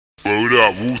it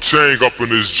up. Wu-Tang up in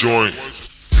this joint.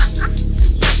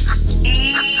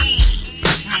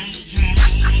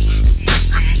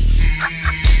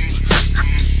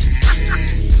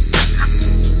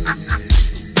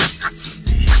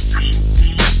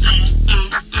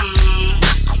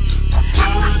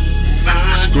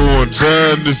 Going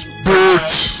down this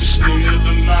bitch.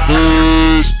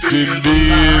 First and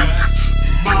then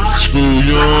School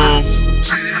Young.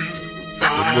 The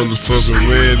motherfucking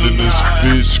ran in this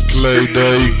bitch. Clay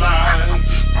Day.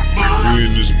 We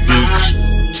in this bitch.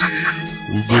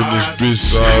 We been in this bitch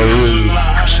already.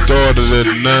 Started at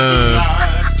 9.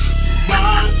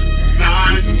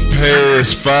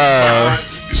 Past 5.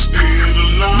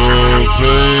 Know what I'm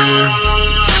saying?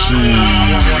 Shit.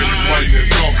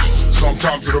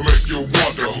 Sometimes it'll make you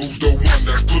wonder who's the one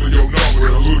that's pulling your number.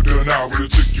 The hood done out with a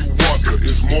chick you wonder.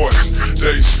 It's more than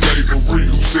day slavery.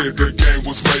 Who said the game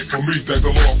was made for me? Thank the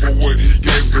Lord for what he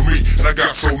gave to me. And I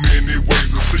got so many ways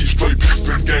to see. Straight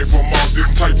peeping game from all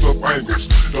different types of angles.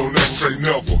 Don't never say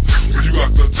never. When you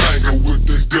got to tangle with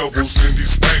these devils and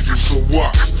these angels. So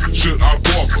why should I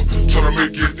bother? Try to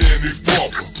make it any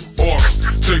farther. Order.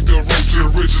 Take the road to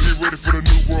the riches. Be ready for the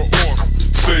new world order.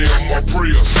 Saying my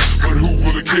prayers, but who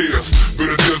really cares?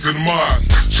 Better death than mine.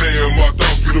 Sharing my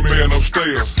thoughts with the man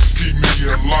upstairs. Keep me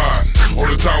in line. On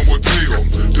the time will tell.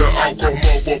 The outcome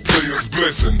of a player's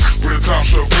blessing. When the time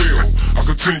shall fail, I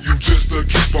continue just to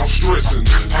keep on stressing.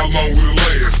 How long will it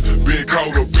last? Being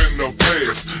caught up in the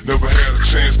past. Never had a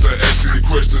chance to ask any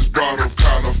questions. Brought up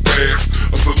kind of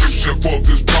fast. A solution for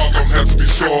this problem has to be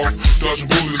solved. Dodging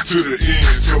bullets to the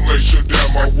end to make sure that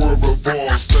my word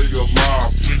revolves. Stay alive.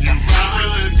 When you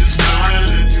ride, you smile,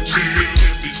 you chill.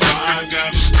 If it's hard,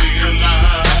 gotta stay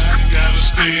alive. Gotta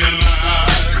stay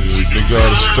alive. They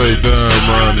gotta stay down,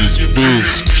 man. This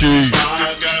bitch, Keith.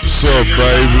 What's up,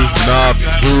 baby? Knock,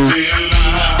 Duke,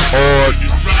 Hard.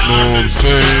 Know what I'm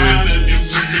saying?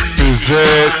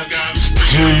 Pizzazz,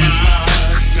 G.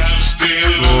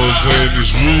 Know what I'm saying?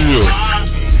 It's real.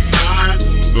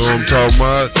 Know what I'm talking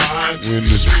about? When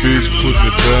this bitch putting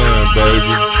it down,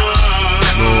 baby.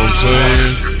 Know what I'm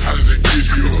saying? How did it get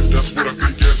here? That's what I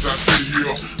think as I see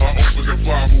here. I open the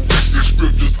Bible, read the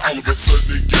scriptures, all of a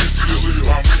sudden it gets clear.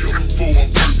 I'm here for a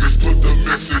purpose, put the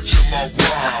message in my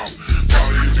rhyme.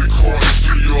 Following the chorus,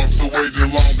 clear off the way the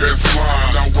long ass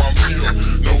line. Now I'm here,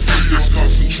 no fear, just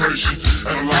concentration.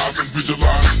 Analyzing,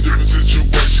 visualizing different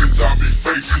situations I be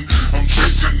facing. I'm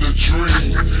chasing the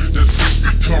dream that soon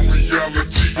become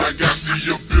reality. I got the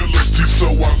ability, so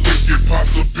I look at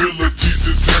possibilities.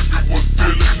 It's everyone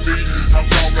feeling me. I'm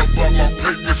all about my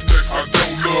paper stacks. I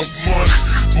don't love money,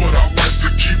 but I like to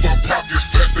keep my pockets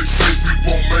fat. They say we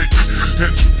won't make it,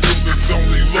 and to feelings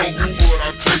only low. But I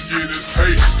take it as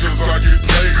hate, cause I get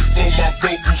paid for my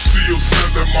vocals. Still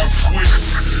selling my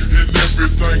sweets, and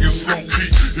everything is low key.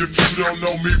 If you don't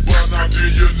know me by now,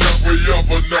 then you never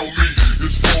ever know me.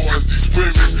 As far as these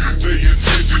women, their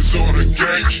intentions are the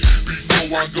gang.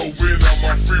 Before I go in,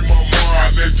 I'ma free my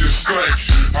mind and just think.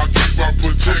 I keep my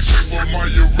protection for my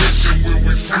erection when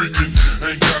we freaking.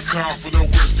 Ain't got time for no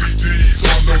STDs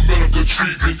or no medical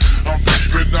treatment. I'm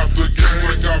peeping out the game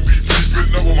like I be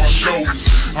peeping over my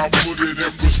shoulders. I put it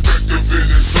in perspective and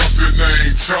it's something they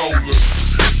ain't told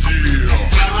us. Yeah.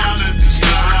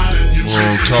 What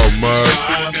I'm talking about?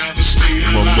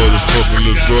 My motherfucking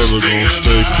little brother gon'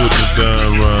 stay putting it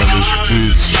down around this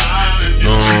bitch.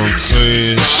 Know what I'm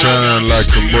saying? Shine like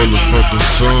the motherfucking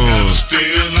sun.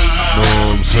 Know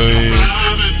what I'm saying?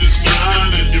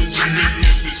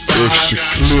 Extra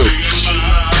clips,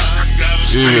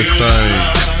 everything,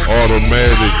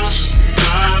 automatics.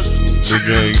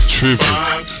 Nigga ain't tripping.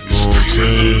 Know what I'm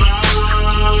saying?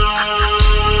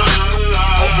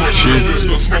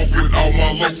 The smoke with all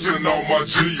my locs and all my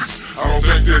G's. I don't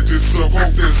think that this a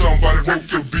quote that somebody wrote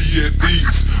to be at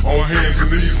ease. On hands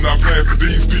and knees, not playing for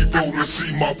these people to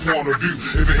see my point of view.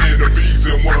 If your enemies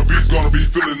and wannabes gonna be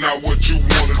feeling out what you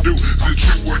wanna do. Is it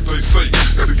true what they say,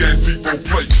 that the games people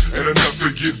play and enough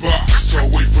to get by? So I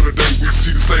wait for the day we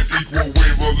see the same equal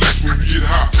wave unless when we get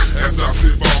high. As I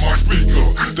sit by my speaker,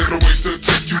 they got ways to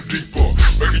take you deeper,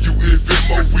 making you even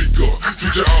more weaker.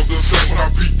 Treat you all the same when I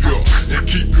peep you, and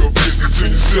keep your business to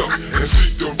yourself, and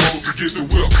seek the road to get the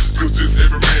wealth. Cause it's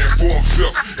every man for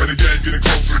himself, and the game getting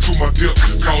closer to my depth.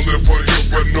 Calling for help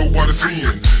but nobody's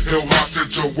seeing. Hell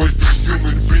hostage away from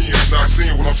human beings, not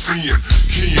seeing what I'm seeing.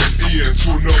 Keying in to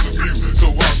another view, so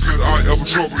how could I ever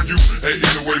trouble you? Ain't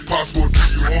any way possible to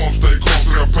you harm. Stay close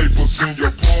to the papers in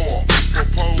your palm.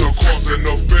 The cause and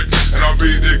effect, and I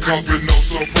bet it comes with no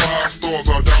surprise. Stars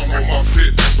are down on my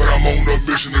set, but I'm on a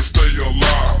mission to stay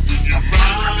alive.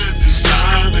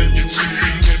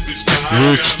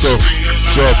 Rich stuff.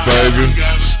 up, baby?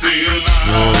 You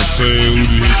know what I'm saying? We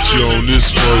done hit you on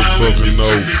this motherfucking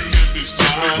note.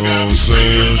 You know what I'm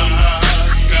saying?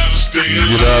 You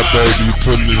get out, baby, you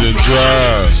putting it in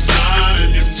drive.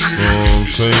 You know what I'm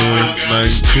saying?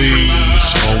 19's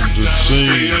on the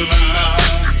scene.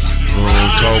 You know what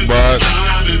I'm talking about?